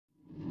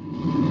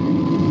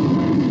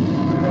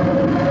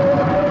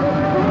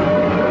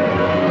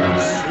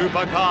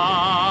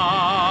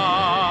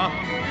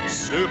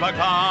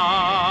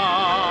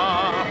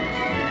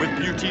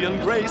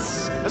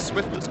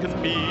swift as can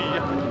be.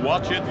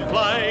 Watch it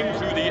flying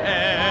through the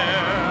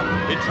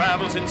air. It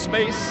travels in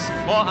space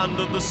or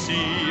under the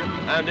sea,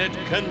 and it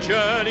can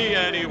journey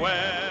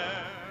anywhere.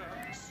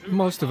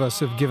 Most of us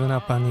have given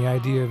up on the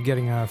idea of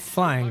getting a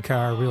flying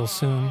car real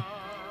soon.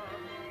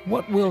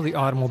 What will the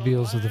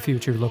automobiles of the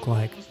future look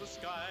like?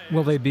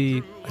 Will they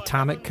be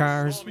atomic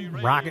cars,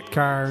 rocket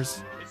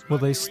cars? Will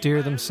they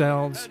steer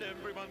themselves?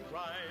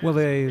 Will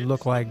they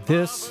look like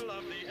this?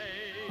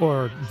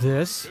 Or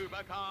this?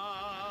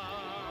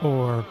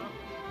 Or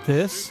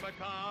this?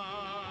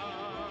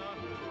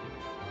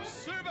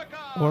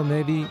 Or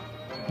maybe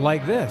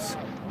like this?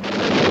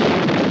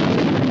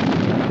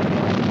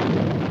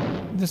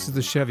 This is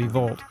the Chevy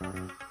Volt,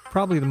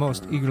 probably the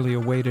most eagerly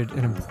awaited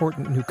and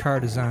important new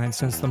car design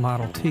since the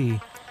Model T.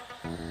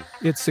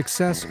 Its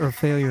success or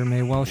failure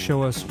may well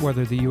show us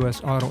whether the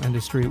U.S. auto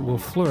industry will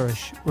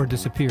flourish or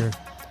disappear.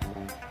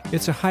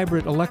 It's a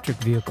hybrid electric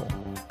vehicle,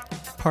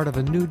 part of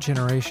a new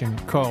generation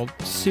called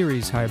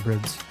series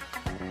hybrids.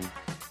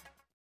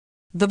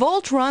 The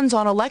Volt runs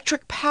on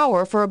electric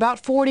power for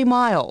about 40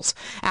 miles.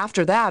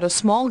 After that, a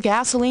small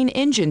gasoline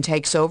engine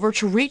takes over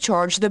to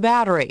recharge the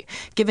battery,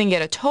 giving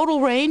it a total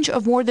range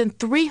of more than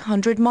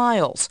 300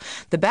 miles.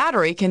 The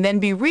battery can then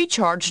be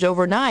recharged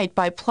overnight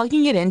by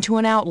plugging it into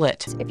an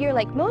outlet. If you're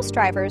like most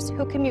drivers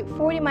who commute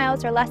 40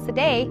 miles or less a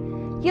day,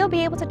 you'll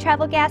be able to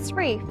travel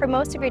gas-free for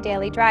most of your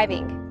daily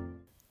driving.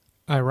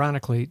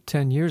 Ironically,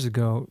 10 years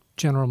ago,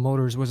 General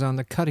Motors was on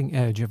the cutting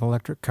edge of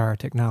electric car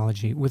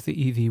technology with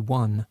the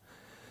EV1.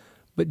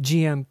 But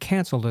GM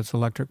canceled its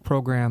electric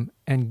program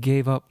and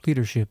gave up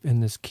leadership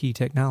in this key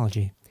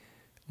technology.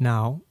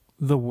 Now,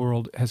 the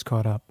world has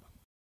caught up.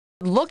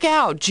 Look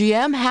out,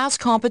 GM has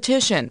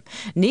competition.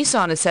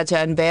 Nissan is set to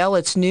unveil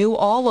its new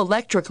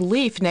all-electric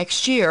Leaf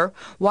next year,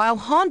 while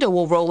Honda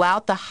will roll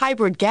out the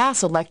hybrid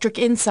gas-electric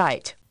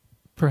Insight.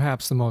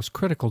 Perhaps the most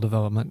critical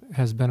development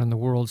has been in the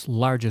world's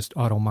largest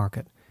auto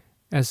market,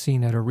 as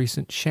seen at a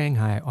recent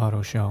Shanghai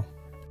auto show.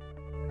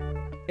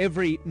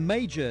 Every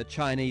major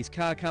Chinese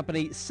car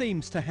company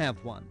seems to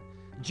have one.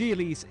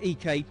 Geely's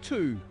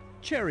EK2,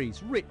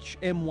 Chery's Rich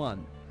M1,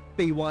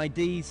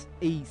 BYD's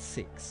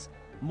E6.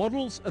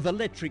 Models of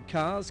electric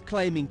cars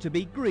claiming to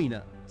be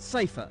greener,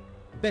 safer,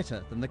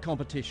 better than the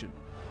competition.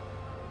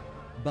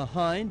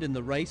 Behind in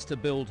the race to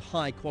build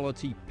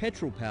high-quality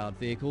petrol-powered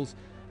vehicles,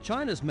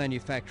 China's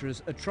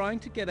manufacturers are trying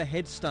to get a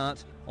head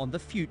start on the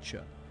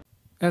future.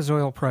 As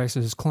oil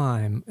prices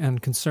climb and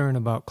concern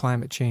about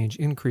climate change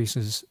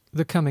increases,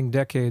 the coming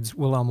decades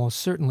will almost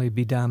certainly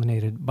be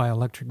dominated by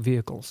electric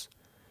vehicles.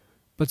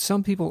 But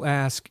some people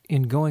ask,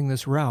 in going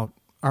this route,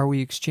 are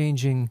we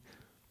exchanging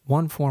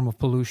one form of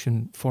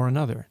pollution for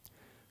another?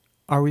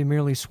 Are we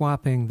merely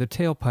swapping the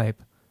tailpipe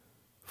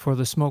for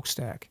the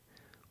smokestack?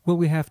 Will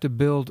we have to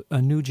build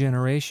a new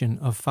generation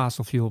of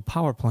fossil fuel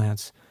power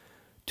plants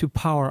to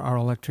power our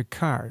electric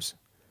cars?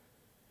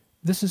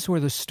 This is where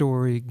the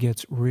story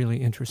gets really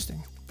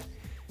interesting.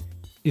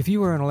 If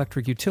you are an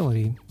electric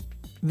utility,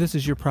 this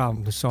is your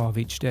problem to solve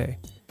each day.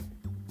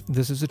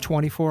 This is a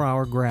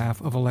 24-hour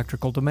graph of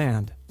electrical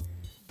demand.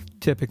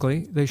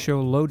 Typically, they show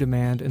low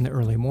demand in the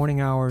early morning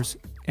hours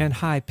and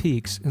high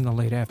peaks in the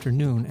late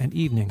afternoon and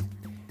evening.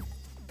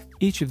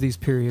 Each of these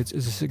periods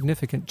is a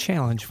significant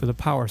challenge for the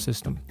power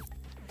system.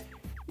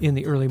 In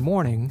the early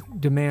morning,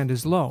 demand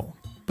is low,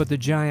 but the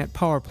giant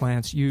power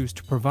plants used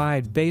to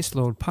provide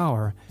baseload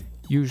power,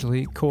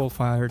 usually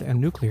coal-fired and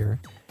nuclear,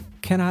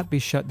 cannot be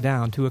shut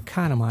down to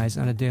economize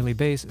on a daily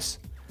basis.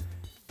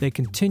 They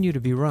continue to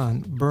be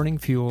run, burning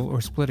fuel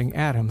or splitting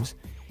atoms,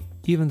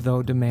 even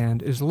though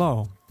demand is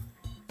low.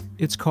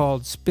 It's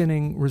called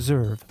spinning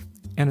reserve,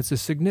 and it's a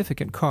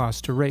significant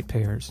cost to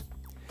ratepayers.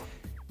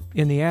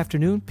 In the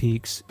afternoon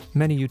peaks,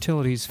 many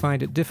utilities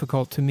find it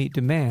difficult to meet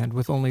demand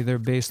with only their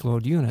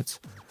baseload units,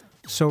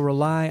 so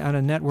rely on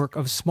a network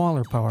of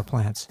smaller power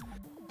plants,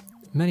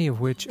 many of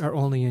which are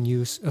only in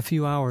use a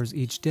few hours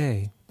each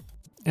day,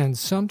 and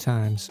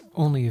sometimes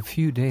only a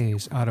few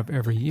days out of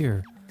every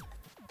year,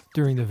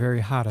 during the very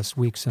hottest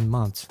weeks and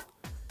months.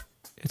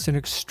 It's an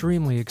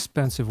extremely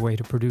expensive way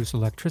to produce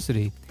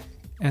electricity,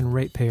 and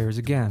ratepayers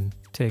again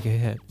take a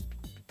hit.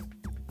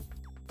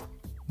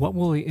 What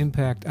will the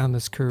impact on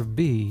this curve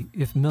be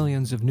if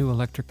millions of new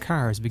electric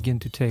cars begin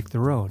to take the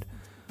road?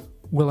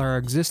 Will our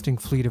existing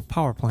fleet of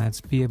power plants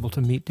be able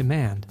to meet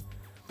demand?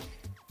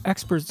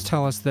 Experts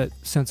tell us that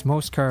since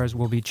most cars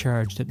will be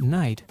charged at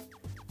night,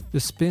 the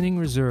spinning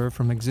reserve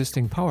from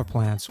existing power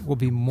plants will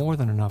be more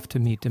than enough to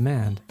meet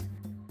demand.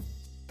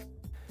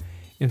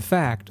 In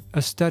fact,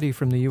 a study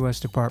from the U.S.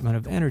 Department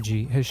of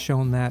Energy has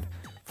shown that,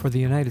 for the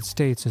United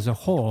States as a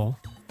whole,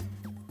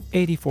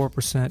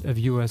 84% of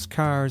U.S.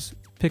 cars,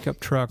 pickup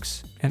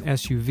trucks, and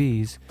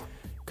SUVs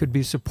could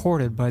be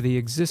supported by the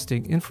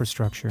existing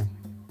infrastructure.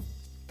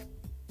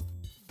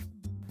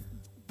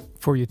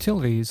 For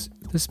utilities,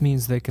 this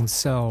means they can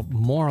sell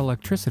more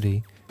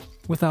electricity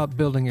without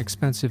building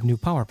expensive new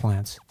power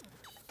plants.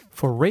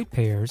 For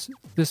ratepayers,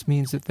 this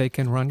means that they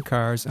can run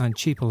cars on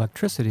cheap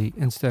electricity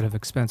instead of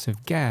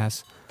expensive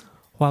gas,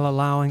 while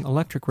allowing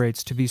electric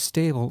rates to be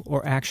stable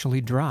or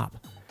actually drop.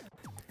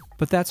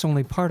 But that's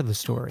only part of the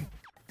story.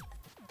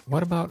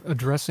 What about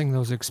addressing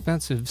those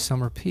expensive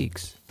summer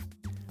peaks?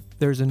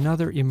 There's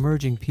another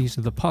emerging piece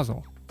of the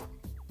puzzle.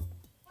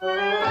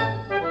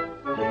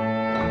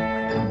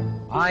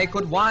 I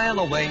could while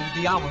away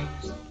the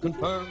hours,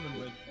 conferring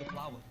with the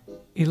flowers.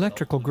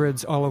 Electrical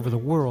grids all over the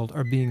world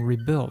are being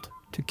rebuilt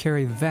to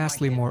carry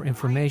vastly more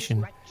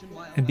information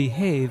and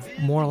behave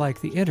more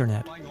like the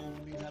internet.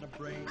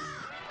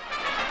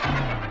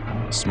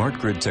 Smart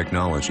grid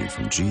technology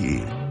from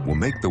GE will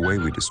make the way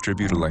we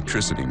distribute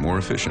electricity more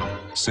efficient,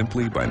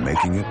 simply by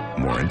making it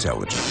more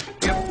intelligent.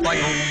 If I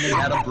only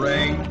had a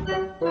brain.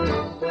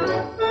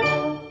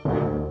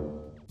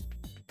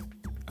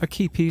 A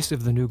key piece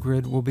of the new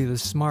grid will be the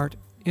smart,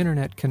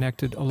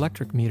 internet-connected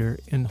electric meter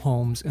in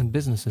homes and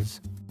businesses.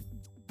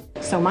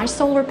 So my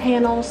solar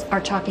panels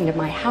are talking to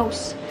my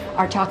house,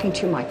 are talking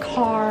to my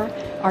car,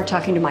 are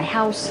talking to my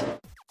house.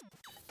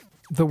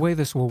 The way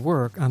this will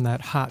work on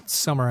that hot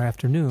summer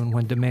afternoon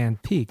when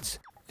demand peaks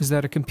is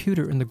that a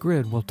computer in the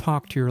grid will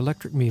talk to your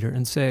electric meter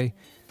and say,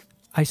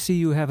 "I see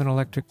you have an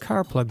electric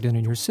car plugged in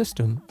your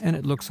system and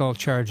it looks all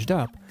charged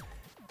up.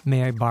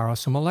 May I borrow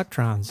some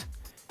electrons?"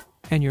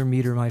 And your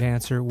meter might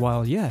answer,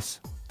 "Well, yes,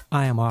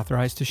 I am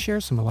authorized to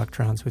share some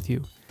electrons with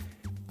you."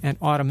 And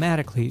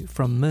automatically,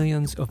 from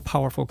millions of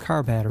powerful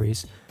car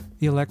batteries,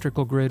 the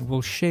electrical grid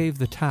will shave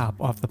the top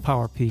off the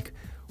power peak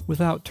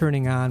without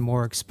turning on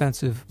more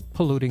expensive,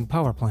 polluting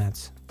power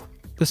plants.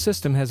 The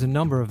system has a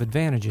number of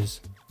advantages.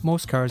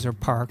 Most cars are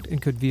parked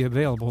and could be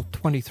available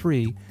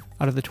 23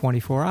 out of the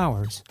 24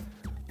 hours.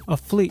 A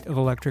fleet of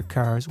electric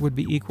cars would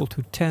be equal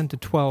to 10 to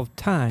 12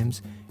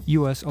 times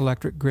U.S.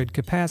 electric grid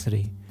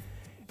capacity.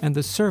 And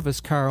the service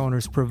car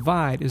owners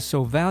provide is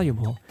so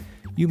valuable,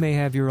 you may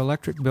have your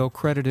electric bill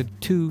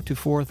credited $2,000 to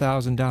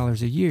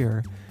 $4,000 a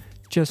year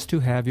just to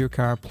have your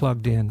car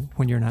plugged in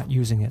when you're not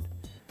using it.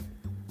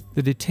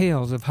 The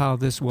details of how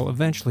this will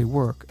eventually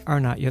work are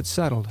not yet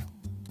settled.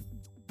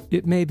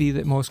 It may be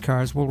that most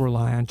cars will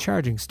rely on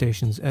charging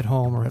stations at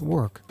home or at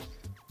work.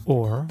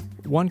 Or,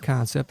 one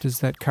concept is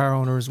that car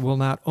owners will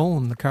not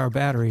own the car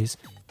batteries.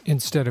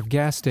 Instead of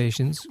gas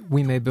stations,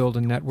 we may build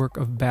a network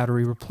of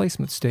battery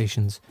replacement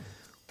stations,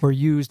 where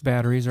used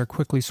batteries are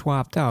quickly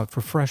swapped out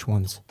for fresh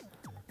ones.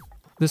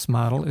 This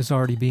model is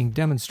already being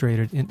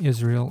demonstrated in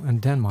Israel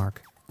and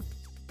Denmark.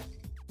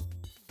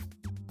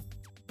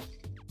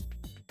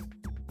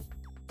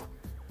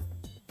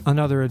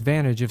 Another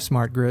advantage of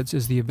smart grids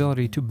is the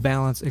ability to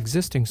balance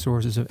existing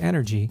sources of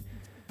energy,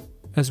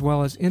 as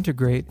well as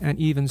integrate and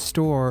even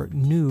store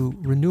new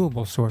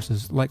renewable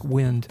sources like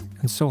wind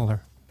and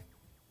solar.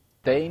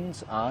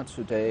 Danes are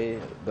today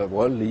the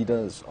world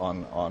leaders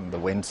on the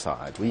wind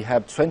side. We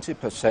have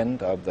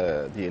 20% of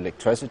the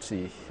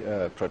electricity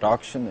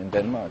production in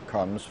Denmark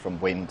comes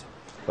from wind,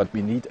 but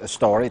we need a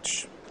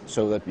storage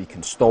so that we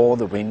can store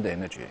the wind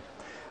energy.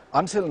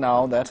 Until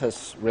now, that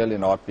has really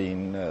not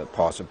been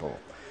possible.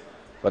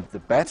 But the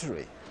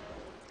battery,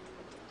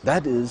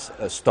 that is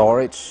a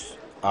storage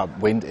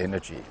of wind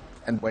energy.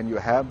 And when you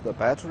have the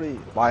battery,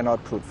 why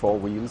not put 4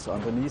 wheels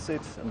underneath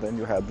it, and then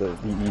you have the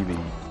EV.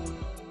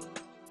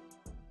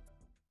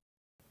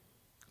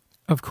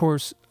 Of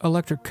course,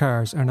 electric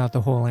cars are not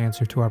the whole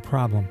answer to our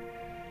problem.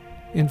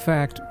 In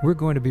fact, we're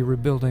going to be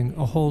rebuilding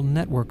a whole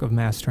network of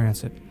mass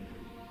transit,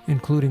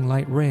 including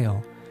light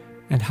rail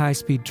and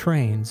high-speed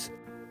trains,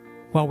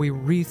 while we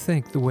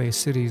rethink the way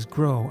cities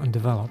grow and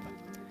develop.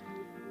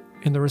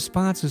 In the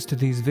responses to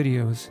these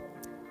videos,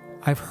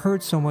 I've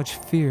heard so much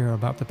fear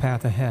about the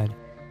path ahead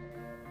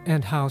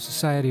and how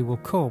society will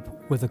cope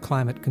with a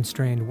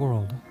climate-constrained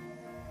world.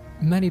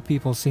 Many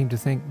people seem to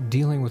think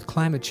dealing with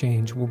climate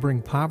change will bring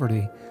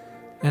poverty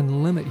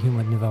and limit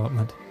human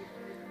development.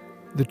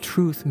 The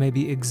truth may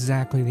be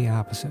exactly the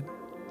opposite.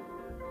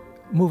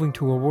 Moving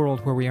to a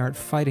world where we aren't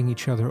fighting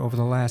each other over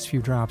the last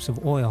few drops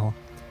of oil,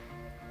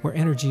 where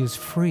energy is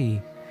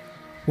free,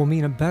 will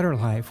mean a better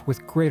life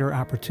with greater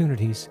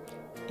opportunities,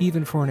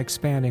 even for an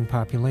expanding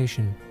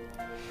population.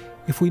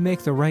 If we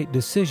make the right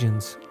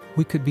decisions,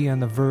 we could be on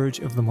the verge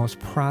of the most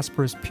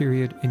prosperous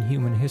period in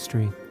human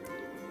history.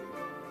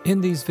 In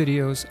these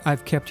videos,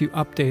 I've kept you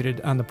updated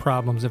on the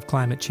problems of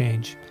climate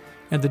change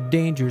and the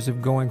dangers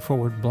of going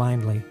forward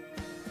blindly.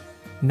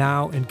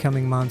 Now, in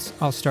coming months,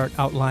 I'll start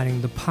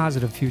outlining the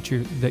positive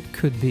future that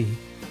could be.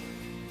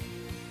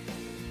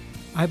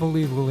 I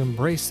believe we'll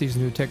embrace these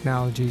new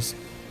technologies,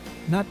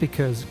 not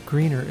because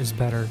greener is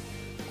better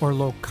or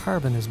low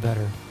carbon is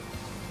better,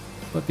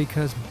 but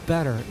because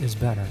better is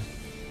better.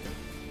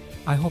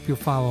 I hope you'll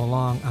follow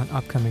along on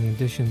upcoming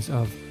editions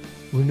of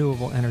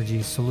Renewable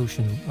Energy's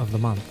Solution of the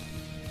Month.